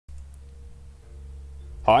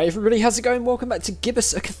Hi everybody, how's it going? Welcome back to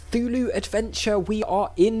Gibbous, a Cthulhu Adventure. We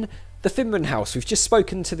are in the Finman House. We've just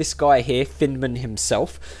spoken to this guy here, Finman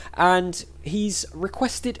himself, and he's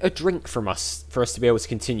requested a drink from us for us to be able to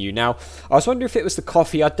continue. Now, I was wondering if it was the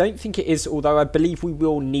coffee. I don't think it is, although I believe we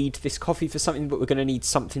will need this coffee for something, but we're going to need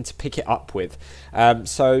something to pick it up with.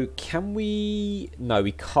 So, can we... No,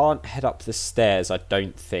 we can't head up the stairs, I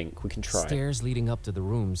don't think. We can try. Stairs leading up to the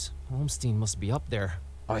rooms. Holmstein must be up there.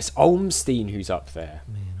 Oh, it's Olmstein who's up there.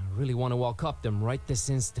 Man, I really want to walk up them right this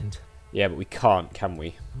instant. Yeah, but we can't, can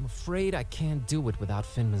we? I'm afraid I can't do it without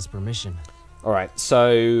Finman's permission. Alright,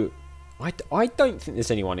 so... I don't think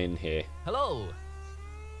there's anyone in here. Hello!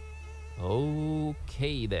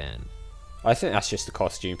 Okay, then. I think that's just a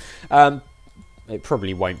costume. It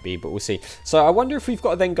probably won't be, but we'll see. So I wonder if we've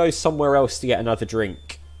got to then go somewhere else to get another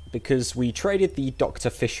drink. Because we traded the Dr.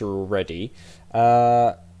 Fisher already.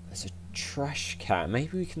 There's a trash can.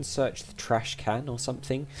 Maybe we can search the trash can or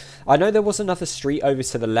something. I know there was another street over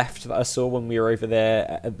to the left that I saw when we were over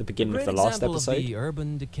there at the beginning of the last episode. Of the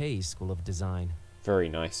Urban Decay School of Design. Very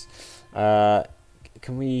nice.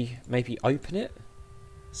 Can we maybe open it?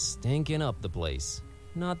 Stinking up the place.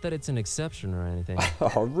 Not that it's an exception or anything.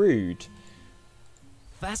 Oh, rude.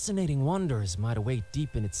 Fascinating wonders might await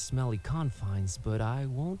deep in its smelly confines, but I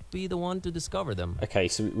won't be the one to discover them. Okay,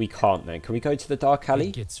 so we can't then. Can we go to the dark alley?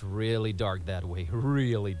 It gets really dark that way,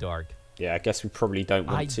 really dark. Yeah, I guess we probably don't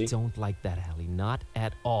want to. I don't like that alley, not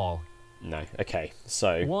at all. No, okay,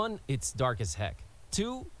 so... 1, it's dark as heck.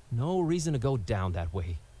 2, no reason to go down that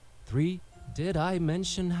way. 3, did I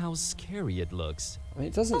mention how scary it looks? I mean,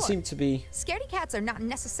 it doesn't seem to be... Scaredy cats are not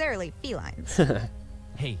necessarily felines.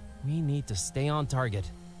 Hey, we need to stay on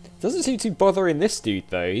target. Doesn't seem to be bothering this dude,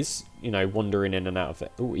 though. He's, you know, wandering in and out of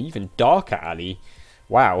it. Oh, even darker alley.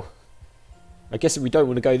 Wow. I guess we don't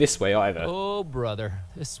want to go this way either. Oh, brother.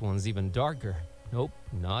 This one's even darker. Nope,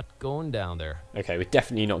 not going down there. Okay, we're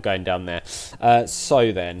definitely not going down there.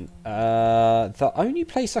 So then, the only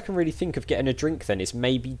place I can really think of getting a drink then is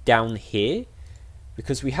maybe down here.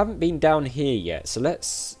 Because we haven't been down here yet. So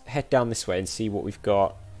let's head down this way and see what we've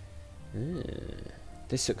got.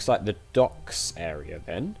 This looks like the docks area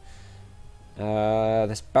then.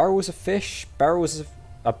 There's barrels of fish,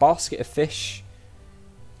 a basket of fish.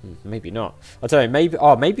 Maybe not. I don't know. Maybe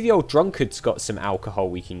maybe the old drunkard's got some alcohol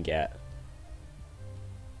we can get.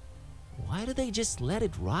 Why do they just let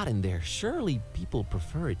it rot in there? Surely people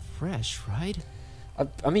prefer it fresh, right?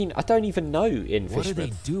 I mean, I don't even know in Fishmouth. What do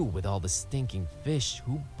they do with all the stinking fish?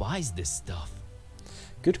 Who buys this stuff?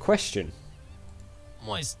 Good question.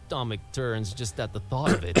 My stomach turns just at the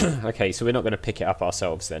thought of it. Okay, so we're not going to pick it up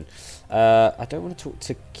ourselves then. I don't want to talk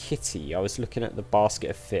to Kitty. I was looking at the basket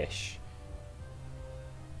of fish.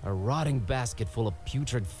 A rotting basket full of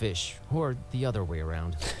putrid fish, or the other way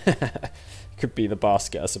around. Could be the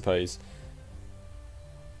basket, I suppose.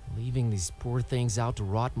 Leaving these poor things out to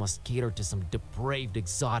rot must cater to some depraved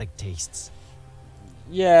exotic tastes.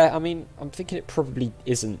 Yeah, I mean, I'm thinking it probably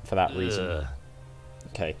isn't for that reason. Ugh.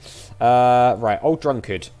 Okay. Right, old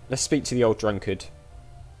drunkard. Let's speak to the old drunkard.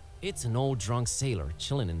 It's an old drunk sailor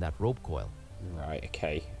chilling in that rope coil. Right,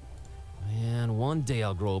 okay. Man, one day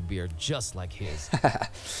I'll grow a beard just like his.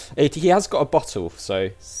 He has got a bottle, so...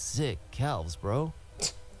 Sick calves, bro.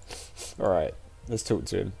 Alright, let's talk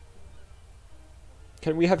to him.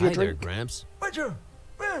 Can we have your Hi drink? there, Gramps. Roger.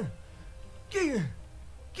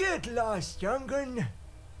 Get lost, young'un.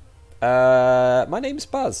 My name's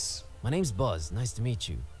Buzz. My name's Buzz. Nice to meet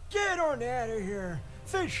you. Get on out of here.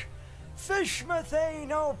 Fishmouth ain't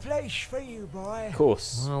no place for you, boy. Of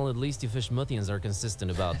course. Well, at least you Fishmouthians are consistent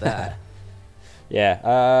about that.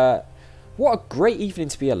 Yeah, what a great evening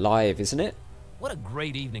to be alive, isn't it? What a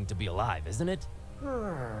great evening to be alive, isn't it?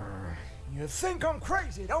 You think I'm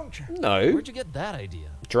crazy, don't you? No. Where'd you get that idea?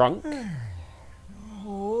 Drunk?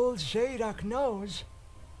 Old Zadok knows.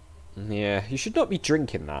 Yeah, you should not be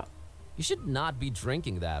drinking that. You should not be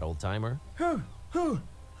drinking that, old-timer. Who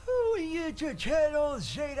are you to tell old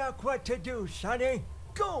Zadok what to do, sonny?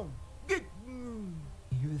 Go, get...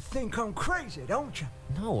 You think I'm crazy, don't you?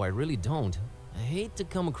 No, I really don't. I hate to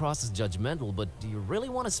come across as judgmental, but do you really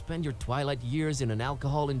want to spend your twilight years in an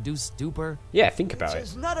alcohol-induced stupor? Yeah, think about it.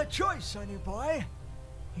 It's not a choice, sonny boy.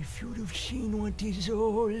 If you'd have seen what these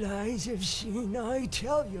old eyes have seen, I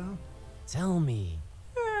tell you. Tell me.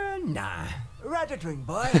 Nah. Rather drink,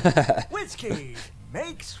 boy. Whiskey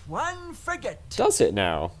makes one forget. Does it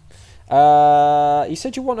now? You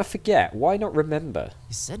said you want to forget. Why not remember?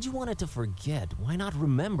 You said you wanted to forget. Why not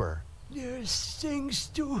remember? There's things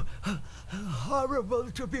too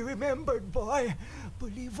horrible to be remembered, boy.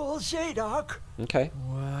 Believe all Zadok. Okay.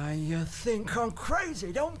 Why, you think I'm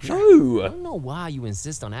crazy, don't you? I No! don't know why you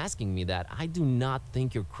insist on asking me that. I do not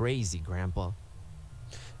think you're crazy, Grandpa.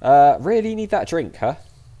 Really need that drink, huh?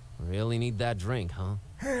 Really need that drink, huh?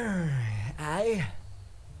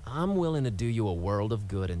 I'm willing to do you a world of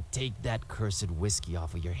good and take that cursed whiskey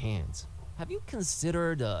off of your hands. Have you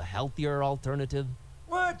considered a healthier alternative?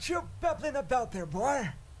 What you babbling about there, boy?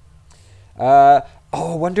 Oh,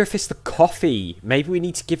 I wonder if it's the coffee. Maybe we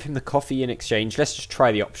need to give him the coffee in exchange. Let's just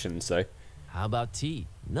try the options, though. How about tea?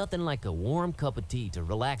 Nothing like a warm cup of tea to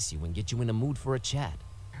relax you and get you in the mood for a chat.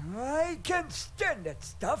 I can't stand that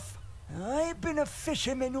stuff. I've been a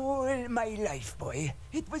fisherman all my life, boy.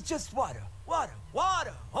 It was just water, water,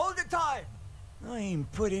 water, all the time. I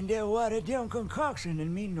ain't putting that watered down concoction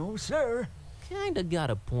in me, no sir. Kinda got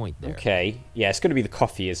a point there. Okay. Yeah, it's going to be the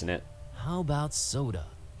coffee, isn't it? How about soda?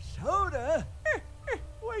 Soda?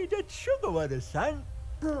 Why, that's sugar water, son.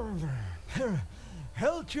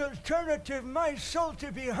 Healthy alternative, my salty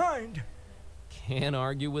behind. Can't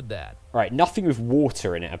argue with that. Right, nothing with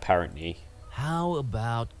water in it, apparently. How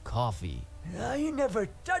about coffee? I never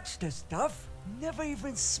touched the stuff. Never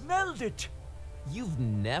even smelled it. You've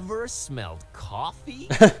never smelled coffee?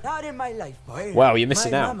 Not in my life, boy. Wow, you're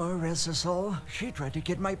missing out. My mama, rest her soul, she tried to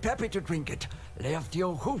get my pappy to drink it. Left the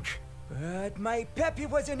old hooch. But my pappy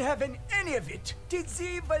wasn't having any of it. Tis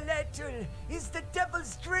evil little is the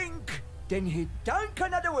devil's drink. Then he drank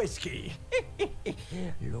another whiskey.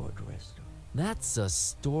 Lord rest her. That's a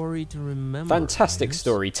story to remember. Fantastic Iris.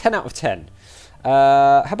 story. 10 out of 10.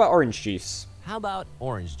 How about orange juice? How about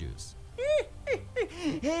orange juice?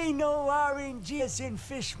 Ain't no orange juice in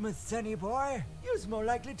Fishmouth, sonny boy. You's more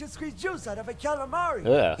likely to squeeze juice out of a calamari.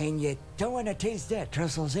 Ugh. And you don't want to taste that,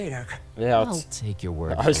 Trussell Zadok. Yeah, I'll take your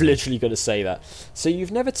word. I was for it. literally going to say that. So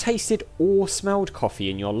you've never tasted or smelled coffee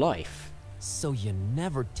in your life? So you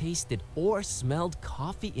never tasted or smelled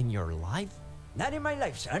coffee in your life? Not in my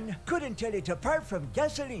life, son. Couldn't tell it apart from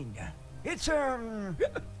gasoline. It's a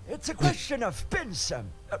question of principle.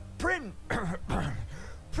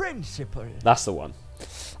 That's the one.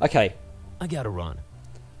 Okay, I gotta run.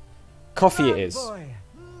 coffee it Run, is. boy.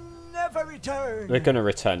 Never return. We're going to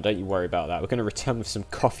return, don't you worry about that. We're going to return with some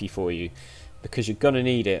coffee for you, because you're going to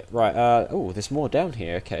need it. Right, oh, there's more down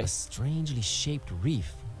here, okay. A strangely shaped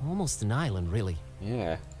reef. Almost an island, really.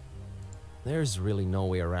 Yeah. There's really no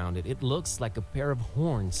way around it. It looks like a pair of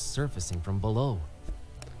horns surfacing from below.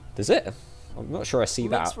 Does it? I'm not sure I see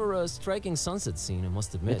Looks that. for a striking sunset scene, I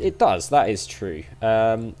must admit. It does, that is true.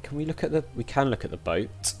 Can we look at the... We can look at the boat.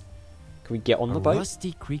 Can we get on the boat? A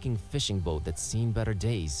rusty, creaking fishing boat that's seen better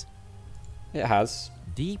days. It has.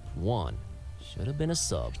 Deep 1. Should have been a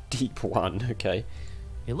sub. Deep one, okay.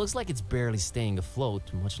 It looks like it's barely staying afloat,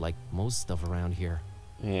 much like most stuff around here.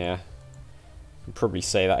 Yeah. I'll probably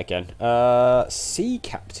say that again. Sea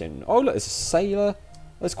captain. Oh, look, there's a sailor.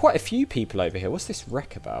 There's quite a few people over here. What's this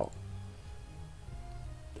wreck about?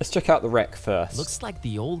 Let's check out the wreck first. Looks like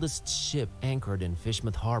the oldest ship anchored in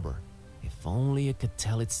Fishmouth Harbor. If only it could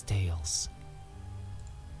tell its tales.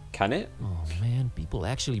 Can it? Oh man, people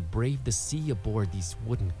actually brave the sea aboard these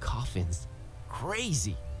wooden coffins.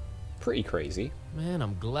 Crazy. Pretty crazy. Man,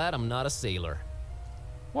 I'm glad I'm not a sailor.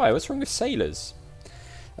 Why? What's wrong with sailors?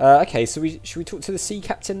 Okay, so should we talk to the sea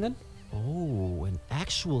captain then? Oh, an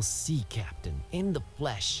actual sea captain in the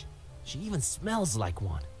flesh. She even smells like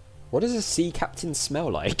one. What does a sea captain smell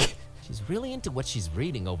like? She's really into what she's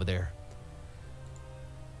reading over there.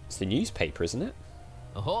 It's the newspaper, isn't it?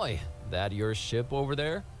 Ahoy, that your ship over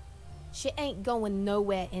there? She ain't going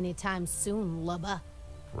nowhere anytime soon, lubber.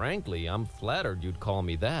 Frankly, I'm flattered you'd call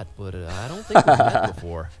me that, but I don't think we've met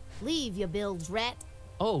before. Leave your bilge rat.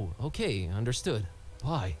 Oh, okay, understood.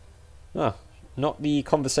 Why? Oh, not the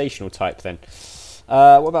conversational type then.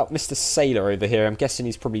 What about Mr. Sailor over here? I'm guessing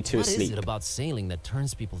he's probably too What asleep. is it about sailing that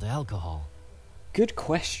turns people to alcohol? Good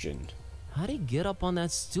question. How'd he get up on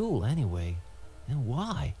that stool anyway? And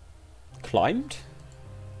why? Climbed?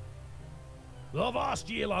 Avast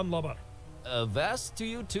ye, landlubber. Vast to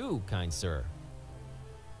you too, kind sir.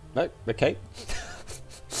 No, okay.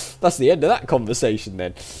 That's the end of that conversation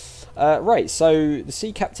then. Right, so the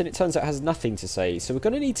sea captain, it turns out, has nothing to say. So we're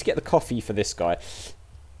going to need to get the coffee for this guy.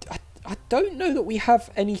 I don't know that we have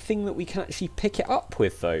anything that we can actually pick it up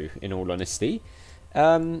with, though, in all honesty.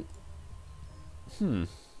 We've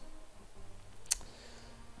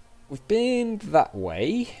been that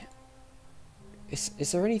way.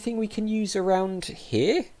 Is there anything we can use around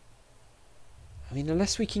here? I mean,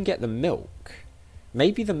 unless we can get the milk.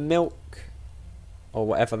 Maybe the milk or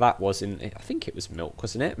whatever that was in. I think it was milk,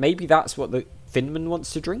 wasn't it? Maybe that's what the Finman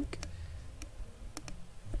wants to drink.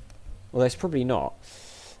 Well, it's probably not.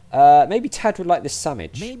 Maybe Tad would like this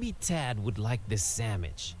Sammich. Maybe Tad would like this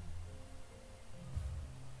Sammich.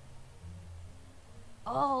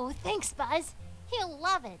 Oh, thanks, Buzz. He'll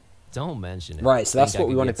love it. Don't mention it. Right, so that's Think I what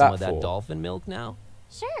we could wanted get some that of that for. dolphin milk now?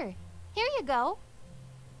 Sure. Here you go.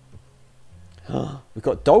 We've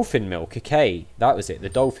got dolphin milk. Okay, that was it. The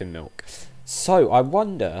dolphin milk. So I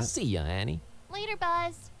wonder, See ya, Annie. Later,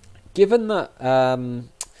 Buzz. given that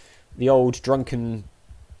the old drunken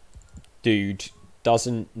dude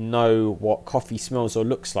doesn't know what coffee smells or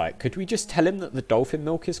looks like, could we just tell him that the dolphin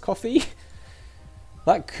milk is coffee?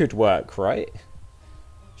 That could work, right?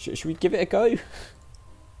 Should we give it a go?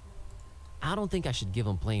 I don't think I should give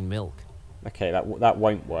him plain milk. Okay, that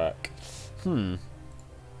won't work. Can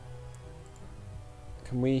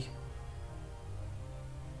we?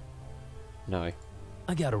 No.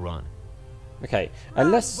 I gotta run. Okay,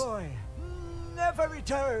 unless... Boy, never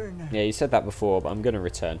return. Yeah, you said that before, but I'm going to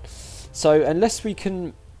return. So, unless we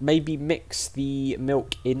can maybe mix the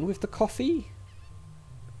milk in with the coffee,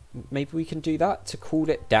 maybe we can do that to cool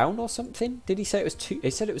it down or something. Did he say it was too?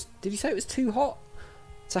 He said it was. Did he say it was too hot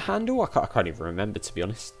to handle? I can't even remember, to be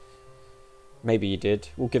honest. Maybe he did.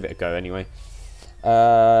 We'll give it a go anyway.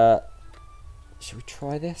 Should we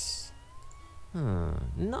try this?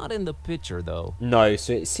 Not in the picture though. No.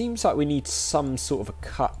 So it seems like we need some sort of a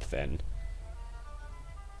cup then.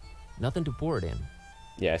 Nothing to pour it in.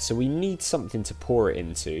 Yeah, so we need something to pour it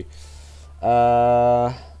into.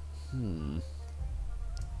 So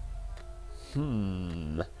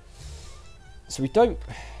we don't...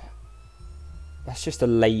 That's just a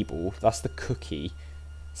label. That's the cookie.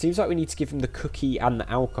 Seems like we need to give him the cookie and the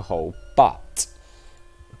alcohol, but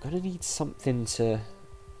we're going to need something to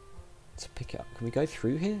pick it up. Can we go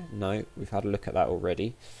through here? No, we've had a look at that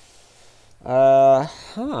already.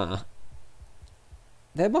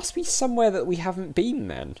 There must be somewhere that we haven't been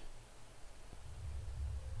then.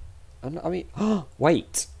 And I mean,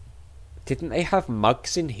 wait. Didn't they have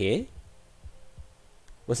mugs in here?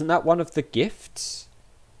 Wasn't that one of the gifts?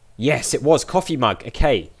 Yes, it was. Coffee mug.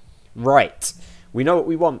 Okay. Right. We know what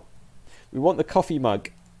we want. We want the coffee mug.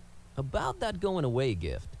 About that going away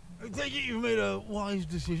gift. I take it you've made a wise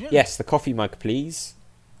decision? Yes, the coffee mug, please.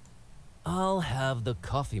 I'll have the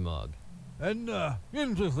coffee mug. An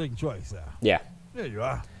interesting choice there. Yeah. There you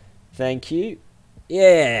are. Thank you.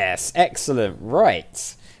 Yes, excellent.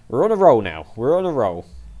 Right. We're on a roll now. We're on a roll.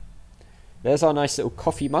 There's our nice little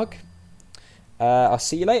coffee mug. I'll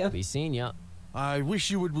see you later. Be seeing ya. I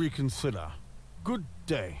wish you would reconsider. Good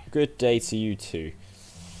day. Good day to you too.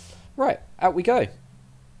 Right, out we go.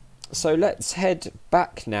 So let's head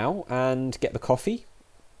back now and get the coffee.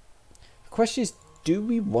 The question is, do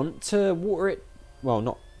we want to water it? Well,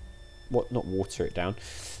 not water it down.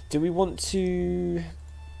 Do we want to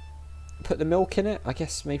put the milk in it? I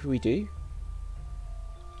guess maybe we do.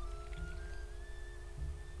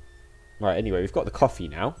 Right, anyway, we've got the coffee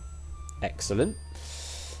now. Excellent.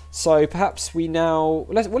 So perhaps we now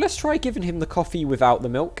let's try giving him the coffee without the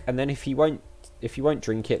milk, and then if he won't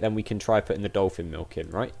drink it, then we can try putting the dolphin milk in,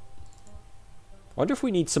 right? I wonder if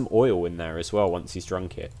we need some oil in there as well once he's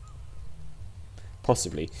drunk it.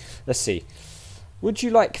 Possibly. Let's see. Would you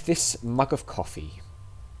like this mug of coffee?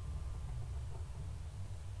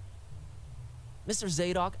 Mr.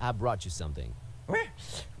 Zadok, I brought you something.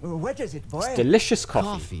 What is it, boy? It's delicious coffee.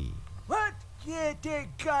 Coffee. What? Get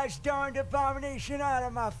that gosh darned abomination out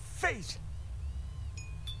of my face!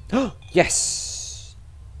 Yes!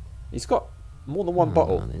 He's got more than one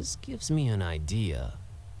bottle. This gives me an idea.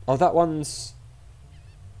 Oh, that one's...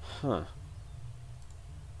 Huh.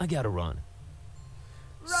 I gotta run.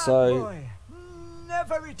 So... Boy,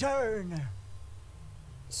 never return.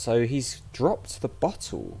 So he's dropped the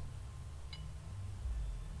bottle.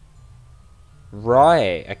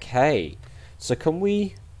 Right, okay. So can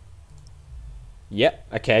we... Yep,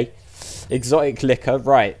 okay. Exotic liquor,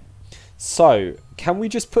 right. So, can we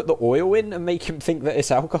just put the oil in and make him think that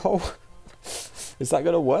it's alcohol? Is that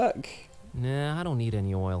going to work? Nah, I don't need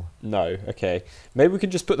any oil. No, okay. Maybe we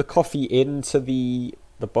can just put the coffee into the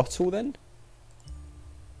bottle then?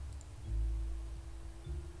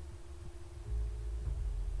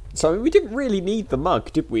 So, I mean, we didn't really need the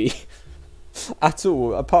mug, did we? At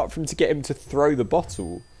all, apart from to get him to throw the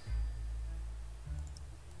bottle.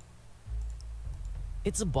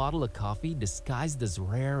 It's a bottle of coffee disguised as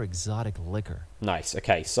rare exotic liquor. Nice,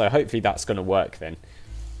 okay, so hopefully that's going to work then.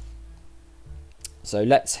 So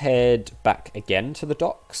let's head back again to the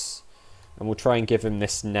docks. And we'll try and give him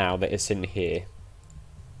this now that it's in here.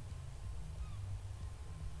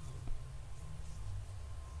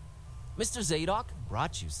 Mr. Zadok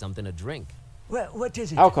brought you something to drink. Well, what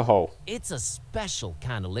is it? Alcohol. It's a special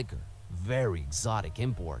kind of liquor. Very exotic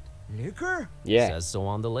import. Liquor? Yeah. Says so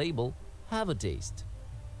on the label. Have a taste.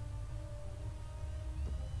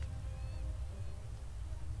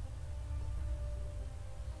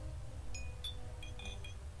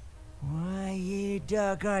 Why, you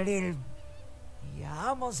doggone little... You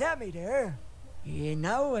almost had me there. You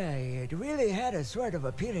know, it really had a sort of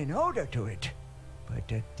appealing odor to it. But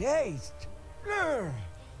the taste... Ugh,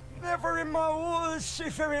 never in my whole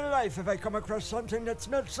seafaring life have I come across something that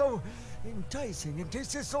smelled so enticing and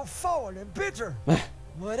tasted so foul and bitter.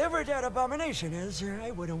 Whatever that abomination is,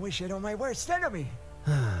 I wouldn't wish it on my worst enemy.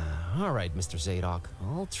 All right, Mr. Zadok.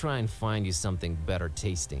 I'll try and find you something better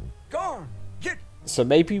tasting. Go on, get... So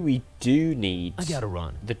maybe we do need I gotta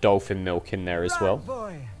run. the dolphin milk in there as well. Run,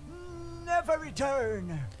 boy. Never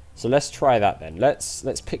return. So let's try that then. Let's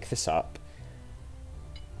pick this up.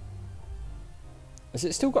 Has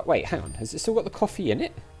it still got... Wait, hang on. Has it still got the coffee in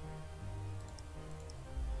it?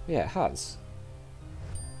 Yeah, it has.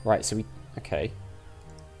 Right, so we... Okay.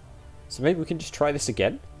 So maybe we can just try this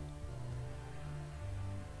again?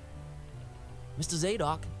 Mr.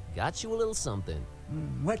 Zadok, got you a little something.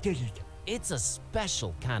 What is it? It's a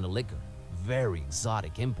special kind of liquor. Very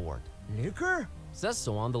exotic import. Liquor? Says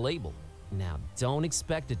so on the label. Now, don't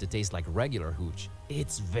expect it to taste like regular hooch.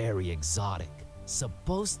 It's very exotic.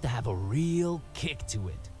 Supposed to have a real kick to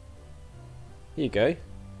it. Here you go.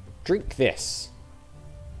 Drink this.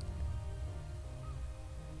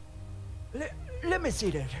 Let me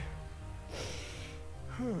see that.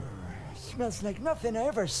 Smells like nothing I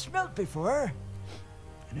ever smelled before.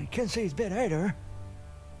 And I can't say it's bad either.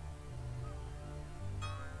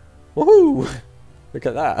 Woohoo! Look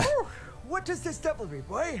at that. What is this devilry,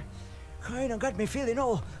 boy? Kinda got me feeling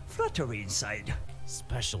all fluttery inside.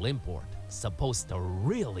 Special import. Supposed to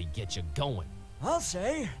really get you going. I'll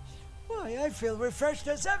say. Why, I feel refreshed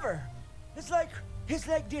as ever. It's like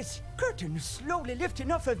this curtain slowly lifting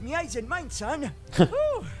off of me eyes and mind, son.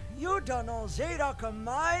 Whew, you done all Zadok a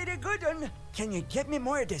mighty good one. Can you get me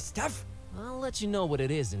more of this stuff? I'll let you know what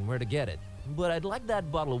it is and where to get it. But I'd like that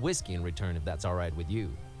bottle of whiskey in return if that's alright with you.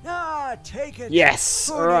 Ah, take it. Yes!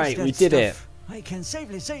 Good Alright, is that we did stuff. I can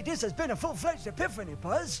safely say this has been a full-fledged epiphany,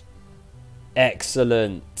 Buzz.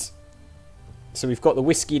 Excellent. So we've got the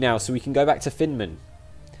whiskey now, so we can go back to Finman.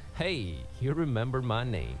 Hey, you remembered my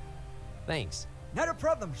name. Thanks. Not a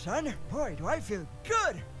problem, son. Boy, do I feel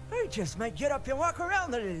good. I just might get up and walk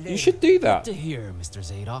around a little. You should do that. Good to hear, Mr.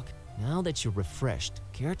 Zadok. Now that you're refreshed,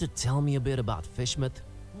 care to tell me a bit about Fishmouth?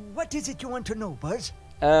 What is it you want to know, Buzz?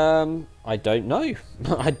 I don't know.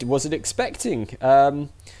 I wasn't expecting.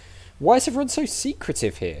 Why is everyone so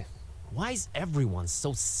secretive here? Why is everyone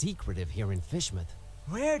so secretive here in Fishmouth?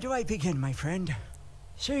 Where do I begin, my friend?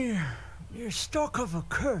 See, there's talk of a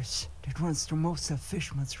curse that runs through most of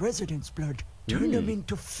Fishmouth's residents' blood. Turn them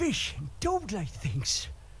into fish and toad-like things.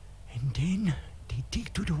 And then they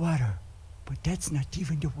dig to the water. But that's not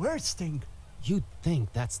even the worst thing. You'd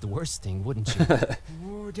think that's the worst thing, wouldn't you?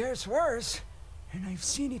 Oh, there's worse. And I've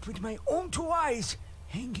seen it with my own two eyes,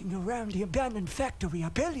 hanging around the abandoned factory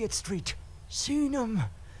up Elliott Street. Seen them.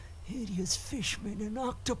 Hideous fishmen and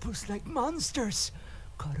octopus-like monsters.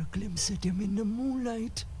 Caught a glimpse of them in the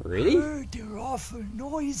moonlight. Really? Heard their awful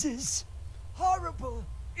noises. Horrible.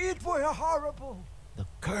 It were horrible. The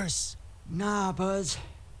curse. Nah, Buzz.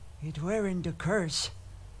 It weren't the curse.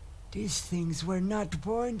 These things were not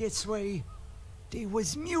born this way. They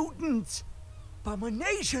was mutants.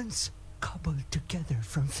 Abominations. Cobbled together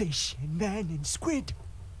from fish and man and squid.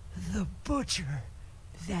 The butcher.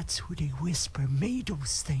 That's who they whisper made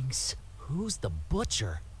those things. Who's the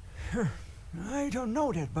butcher? I don't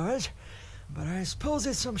know that, Buzz. But I suppose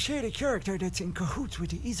it's some shady character that's in cahoots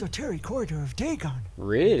with the esoteric order of Dagon.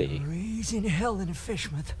 Really? Raising hell in a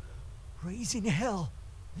Fishmouth. Raising hell.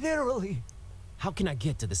 Literally. How can I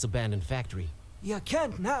get to this abandoned factory? You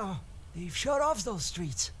can't now. They've shut off those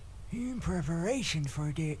streets. In preparation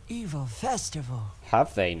for their evil festival.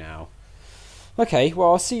 Have they now? Okay,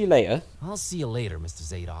 well, I'll see you later. I'll see you later, Mr.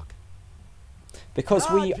 Zadok. Because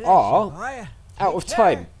God we bless you, are boy. out of Take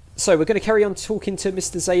care. time. So we're going to carry on talking to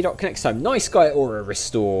Mr. Zadok next time. Nice guy aura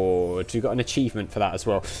restored. We got an achievement for that as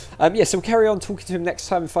well. Yeah, so we'll carry on talking to him next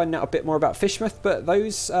time and finding out a bit more about Fishmouth. But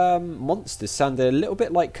those monsters sounded a little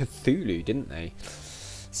bit like Cthulhu, didn't they?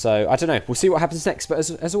 So, I don't know. We'll see what happens next. But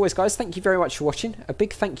as always, guys, thank you very much for watching. A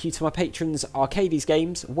big thank you to my patrons, Arcades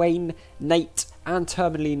Games, Wayne, Nate, and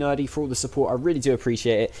Terminally Nerdy for all the support. I really do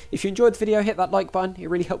appreciate it. If you enjoyed the video, hit that like button. It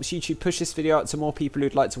really helps YouTube push this video out to more people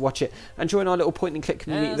who'd like to watch it. And join our little point and click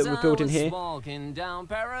community that we're building here. Walking down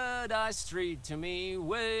Paradise Street, to me,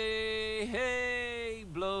 way, hey,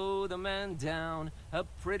 blow the man down. A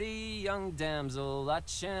pretty young damsel I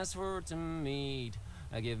chanced for to meet.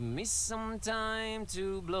 Give me some time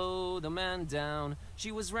to blow the man down.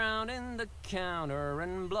 She was rounding the counter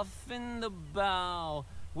and bluffing the bow.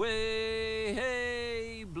 Way,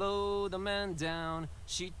 hey, blow the man down.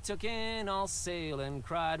 She took in all sail and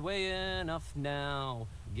cried, way enough now.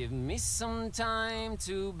 Give me some time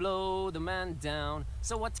to blow the man down.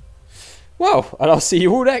 So what? Well, and I'll see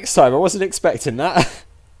you all next time. I wasn't expecting that.